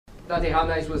Dante, how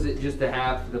nice was it just to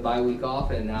have the bye week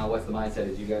off, and now what's the mindset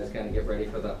as you guys kind of get ready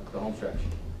for the home stretch?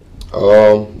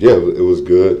 Yeah, it was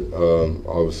good.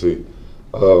 Obviously,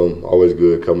 always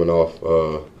good coming off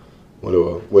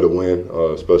with a win,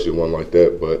 especially one like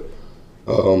that. But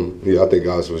yeah, I think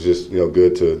guys was just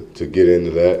good to get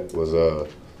into that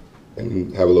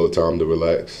and have a little time to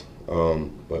relax.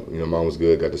 But mine was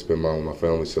good. Got to spend mine with my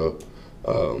family, so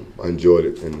I enjoyed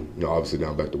it. And obviously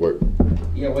now I'm back to work.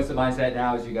 Yeah, what's the mindset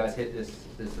now as you guys hit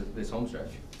this home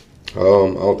stretch? I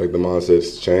don't think the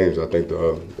mindset's changed. I think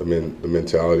the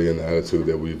mentality and the attitude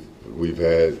that we've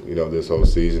had, this whole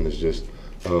season is just,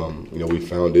 we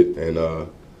found it, and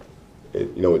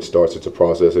it's a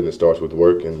process, and it starts with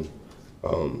work, and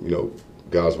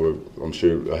guys were, I'm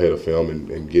sure, ahead of film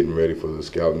and getting ready for the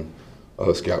scouting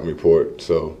report.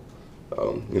 So,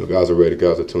 guys are ready,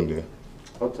 guys are tuned in.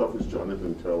 How tough is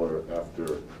Jonathan Taylor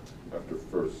after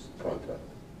first contact?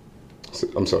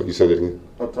 I'm sorry, you said it again?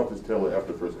 How tough is Taylor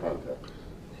after first contact?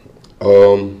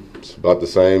 It's about the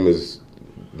same as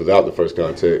without the first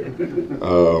contact.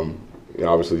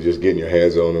 Obviously just getting your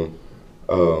hands on him.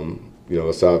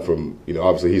 Aside from,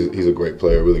 obviously he's a great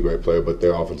player, really great player, but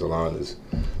their offensive line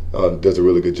does a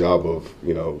really good job of,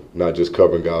 not just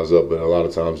covering guys up, but a lot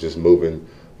of times just moving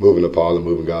the pile and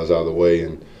moving guys out of the way.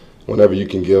 And whenever you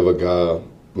can give a guy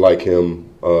like him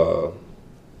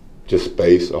just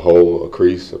space, a hole, a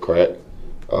crease, a crack,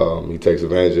 he takes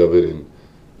advantage of it. And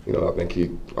I think I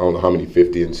don't know how many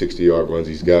 50 and 60-yard runs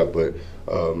he's got, but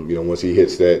once he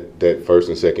hits that first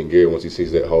and second gear, once he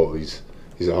sees that hole, he's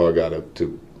a hard guy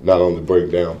to not only bring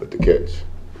down but to catch.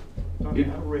 Tony,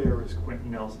 how rare is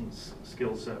Quenton Nelson's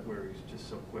skill set where he's just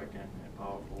so quick and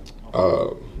powerful?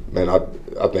 Man, I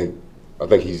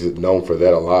think he's known for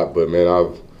that a lot, but man,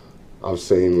 I've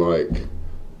seen like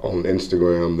on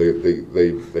Instagram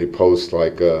they post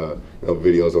like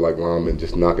videos of like linemen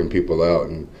just knocking people out,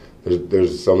 and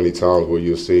there's so many times where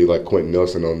you'll see like Quenton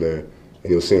Nelson on there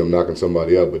and you'll see him knocking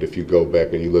somebody out, but if you go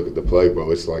back and you look at the play,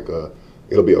 bro, it's like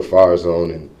it'll be a fire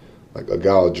zone, and like a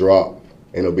guy will drop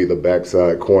and it'll be the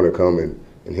backside corner coming,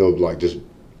 and he'll like just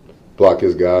block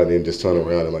his guy and then just turn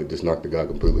around and like just knock the guy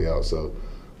completely out. So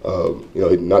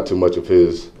not too much of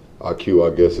his IQ,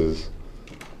 I guess, is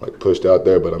like pushed out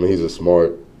there, but I mean he's a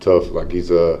smart, tough, like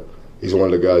he's one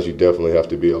of the guys you definitely have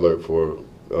to be alert for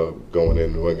going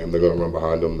in New England. They're gonna run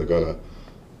behind him. A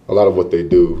lot of what they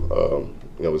do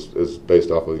is based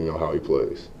off of how he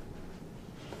plays.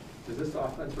 Does this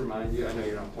offense remind you? I know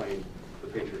you're not playing the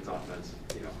Patriots offense,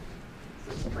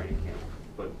 this is training camp,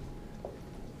 but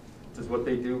does what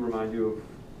they do remind you of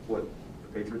what the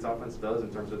Patriots offense does in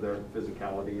terms of their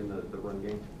physicality in the run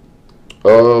game?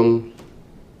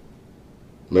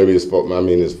 Maybe as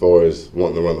far as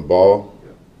wanting to run the ball,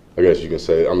 Yeah. I guess you can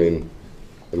say. I mean,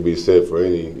 it'd be said for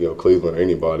any Cleveland or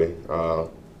anybody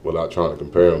without trying to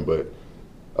compare them, but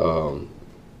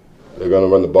they're going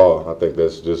to run the ball. I think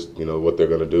that's just what they're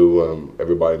going to do.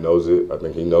 Everybody knows it. I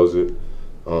think he knows it.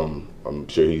 I'm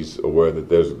sure he's aware that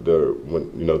there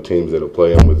teams that'll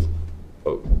play him with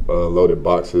loaded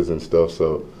boxes and stuff.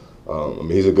 So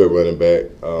he's a good running back.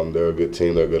 They're a good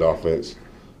team. They're a good offense.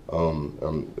 They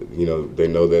know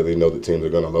the teams are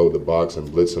going to load the box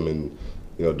and blitz them and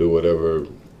do whatever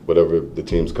the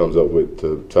teams comes up with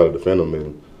to try to defend them,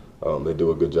 and they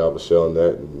do a good job of showing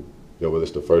that. And whether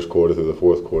it's the first quarter through the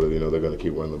fourth quarter, they're going to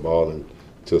keep running the ball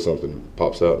until something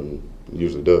pops out, and it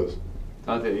usually does.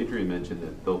 Dante, Adrian mentioned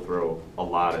that they'll throw a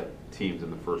lot at teams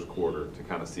in the first quarter to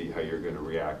kind of see how you're going to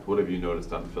react. What have you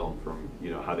noticed on film from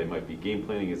how they might be game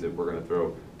planning? Is it we're going to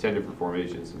throw 10 different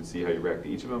formations and see how you react to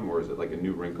each of them, or is it like a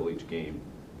new wrinkle each game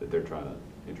that they're trying to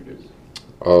introduce?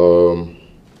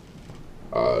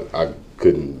 I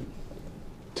couldn't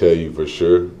tell you for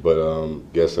sure, but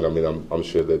guessing. I mean, I'm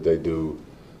sure that they do.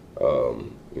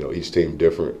 Each team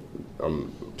different.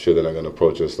 I'm sure they're not going to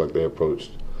approach us like they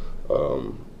approached,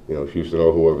 Houston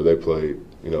or whoever they played,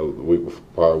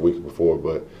 weeks before.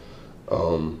 But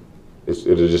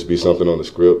it'll just be something on the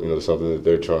script, something that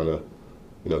they're trying to,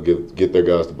 get their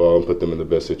guys the ball and put them in the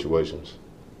best situations.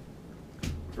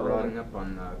 Following up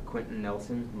on Quenton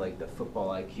Nelson, like the football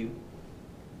IQ,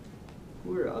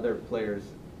 who are other players,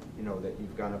 that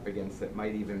you've gone up against that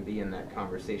might even be in that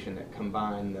conversation that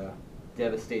combine the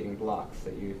devastating blocks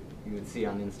that you would see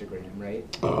on Instagram, right?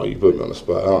 Oh, you put me on the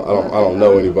spot. I don't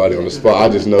know anybody on the spot. I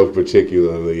just know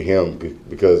particularly him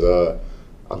because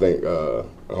I think I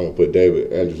don't want to put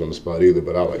David Andrews on the spot either,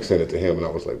 but I sent it to him and I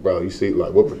was like, bro, you see,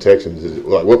 what protection is this?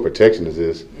 What protection is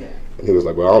this? Yeah. And he was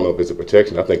like, well, I don't know if it's a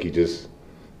protection. I think he just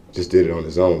did it on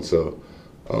his own. So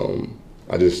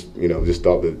I just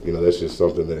thought that that's just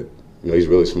something that he's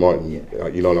really smart, and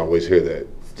you don't always hear that.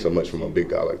 so much from a big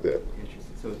guy like that.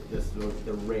 Interesting. So this was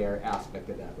the rare aspect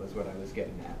of that was what I was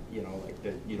getting at. You know, like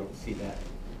that you don't see that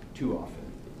too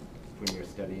often when you're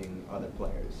studying other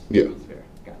players. Yeah. It's fair.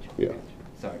 Gotcha. Yeah. Gotcha.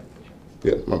 Sorry.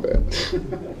 Yeah, my bad.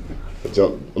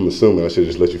 I'm assuming I should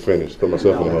just let you finish. Put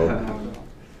myself in the hole.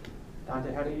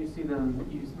 Dante, how do you see them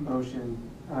use motion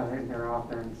in their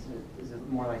offense? Is it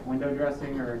more like window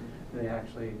dressing, or do they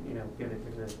actually, give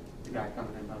it to the guy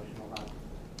coming in motion a lot?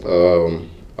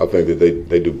 I think that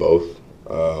they do both.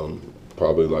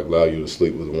 Probably like allow you to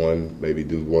sleep with one, maybe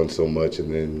do one so much,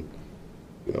 and then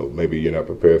maybe you're not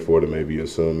prepared for it, or maybe you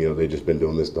assume they just been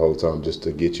doing this the whole time just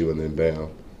to get you, and then bam.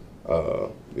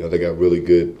 They got really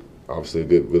good, obviously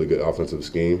really good offensive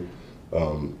scheme.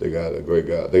 They got a great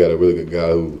guy. They got a really good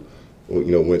guy who,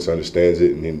 Wentz understands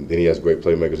it, and then he has great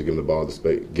playmakers to give him the ball to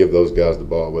space, give those guys the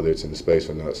ball, whether it's in the space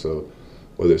or not. So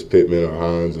whether it's Pittman or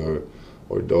Hines or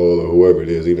Dole or whoever it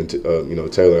is, even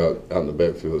Taylor out in the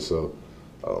backfield. So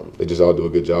they just all do a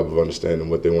good job of understanding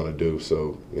what they want to do.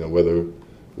 So whether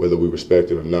we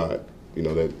respect it or not,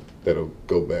 that'll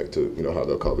go back to how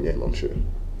they'll call the game, I'm sure.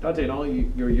 Dante, in all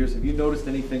your years, have you noticed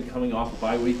anything coming off a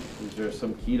bye week? Is there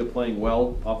some key to playing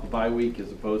well off a bye week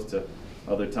as opposed to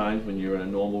other times when you're in a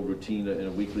normal routine, in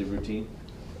a weekly routine?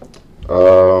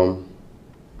 Have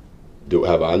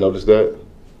I noticed that?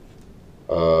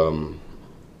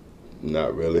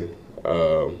 Not really.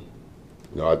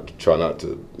 I try not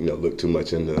to look too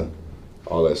much into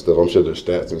all that stuff. I'm sure there's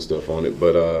stats and stuff on it,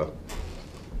 but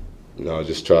I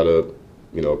just try to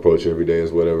approach every day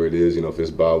as whatever it is. If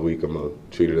it's bye week, I'm gonna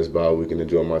treat it as bye week and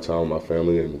enjoy my time with my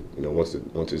family. And once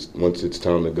it's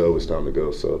time to go, it's time to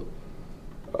go. So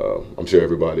I'm sure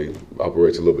everybody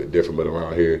operates a little bit different, but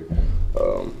around here,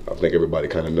 I think everybody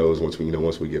kind of knows once we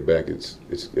get back, it's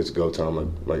go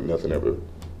time. Like nothing ever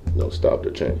stopped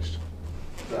or changed.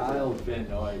 Kyle Van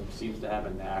Noy seems to have a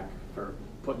knack for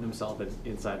putting himself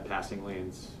inside passing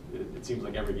lanes. It seems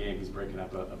like every game he's breaking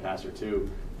up a pass or two.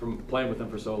 From playing with him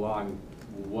for so long,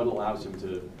 what allows him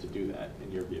to do that,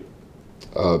 in your view?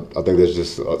 I think that's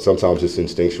just sometimes it's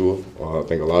instinctual. I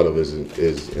think a lot of it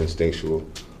is instinctual.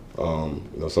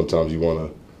 Sometimes you want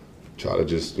to try to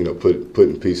just put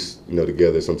in piece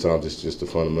together. Sometimes it's just the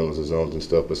fundamentals of zones and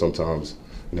stuff. But sometimes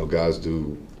guys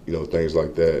do things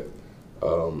like that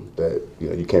that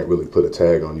you can't really put a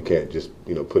tag on. You can't just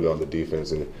put it on the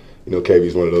defense. And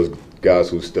KB's one of those guys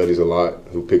who studies a lot,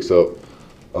 who picks up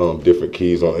different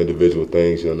keys on individual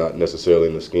things, not necessarily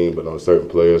in the scheme, but on certain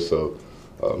players. So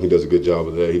he does a good job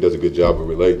of that. He does a good job of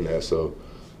relating that. So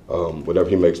whenever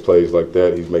he makes plays like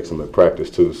that, he makes them in practice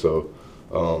too. So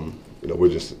we're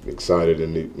just excited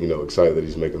and excited that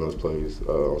he's making those plays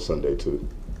on Sunday too.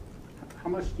 How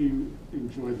much do you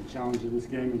enjoy the challenge of this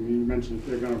game? I mean, you mentioned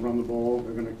they're going to run the ball,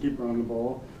 they're going to keep running the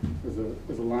ball. As a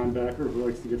linebacker who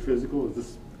likes to get physical, is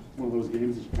this one of those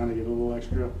games that you kind of get a little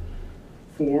extra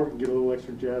get a little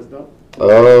extra jazzed up?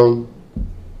 I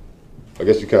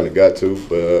guess you kind of got to,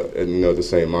 but the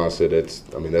same mindset. That's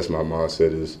my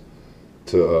mindset is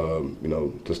to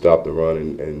to stop the run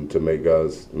and to make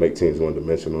teams one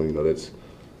dimensional. That's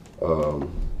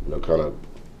kind of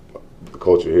the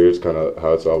culture here. It's kind of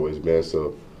how it's always been.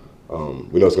 So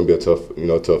we know it's gonna be a tough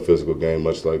physical game.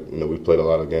 Much like we've played a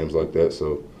lot of games like that.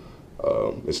 So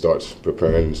it starts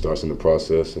preparing and starts in the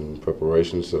process and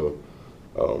preparation. So.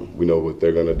 We know what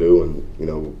they're gonna do, and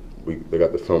they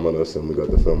got the film on us, and we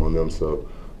got the film on them. So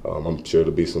I'm sure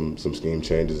there'll be some scheme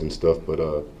changes and stuff, but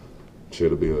I'm sure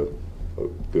it'll be a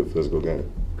good physical game.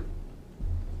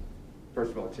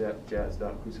 First of all, jazzed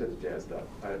up. Who says jazzed up?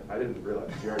 I didn't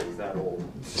realize Jerry was that old.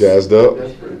 Jazzed up?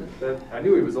 I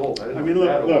knew he was old. I mean,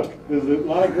 look, there's a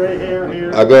lot of gray hair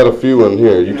here. I got a few in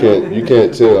here. You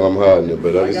can't tell I'm hiding it,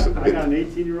 but I got an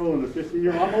 18-year-old and a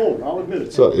 15-year-old. I'm old. I'll admit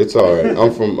it. So it's all right.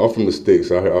 I'm from the sticks.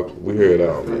 We hear it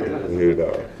out, man. We hear it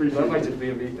out. That might just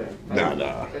be a me thing. Nah.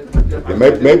 Yeah,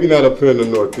 maybe not up here in the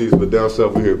Northeast, but down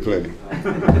south we hear plenty.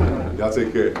 Y'all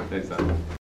take care. Thanks, Tom.